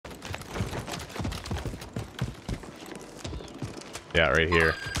Yeah, right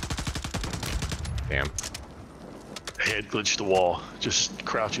here. Damn. Head glitched the wall. Just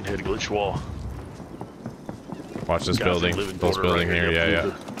crouching head glitched wall. Watch this Guys building. in living This quarter building right here. Yep, Yeah,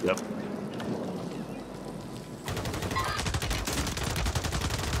 moving. Yep.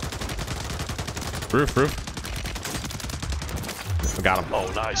 Roof. I got him.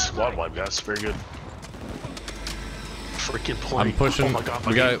 Oh, nice. Squad wipe, guys. Very good. Freaking plane. I'm pushing. Oh my god,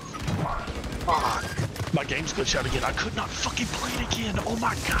 We got. Fuck. My game's glitched out again. I could not fucking play it again. Oh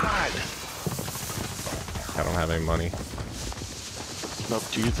my god. I don't have any money. Up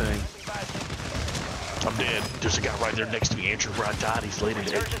to you thing. I'm dead. There's a guy right there next to me. Andrew, where I died. He's laid in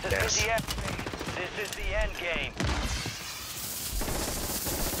the This gas. is the end game.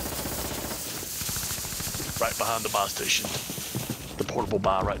 Right behind the buy station. The portable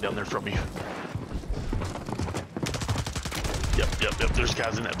buy right down there from you. Yep. There's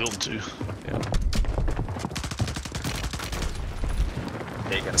guys in that building too. Yeah.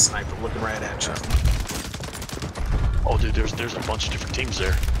 Yeah, you got a sniper looking right at you. Oh, dude, there's a bunch of different teams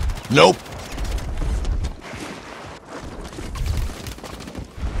there. Nope.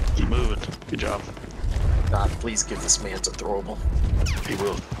 Keep moving. Good job. God, please give this man a throwable. He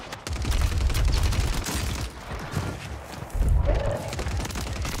will.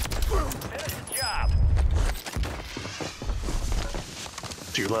 Finish the job.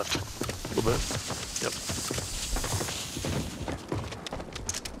 To your left. A little bit. Yep.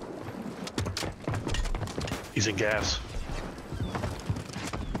 He's in gas.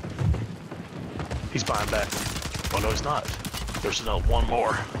 He's buying back. Oh, no, he's not. There's no one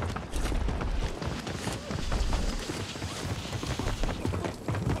more.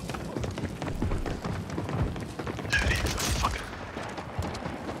 Hey, fuck.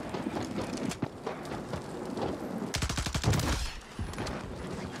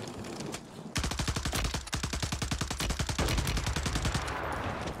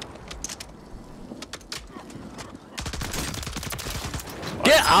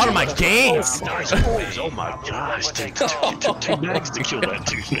 Get out of my game! Nice boys. Oh my gosh. Take two mags to kill that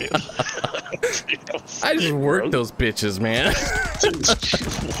dude, man. I just worked those bitches, man.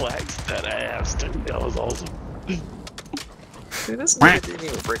 Just waxed that ass, dude. That was awesome. Dude, this nigga didn't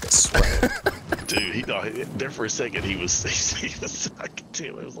even break a sweat. Dude, there for a second, he was, I could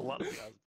tell, it was a lot of guys.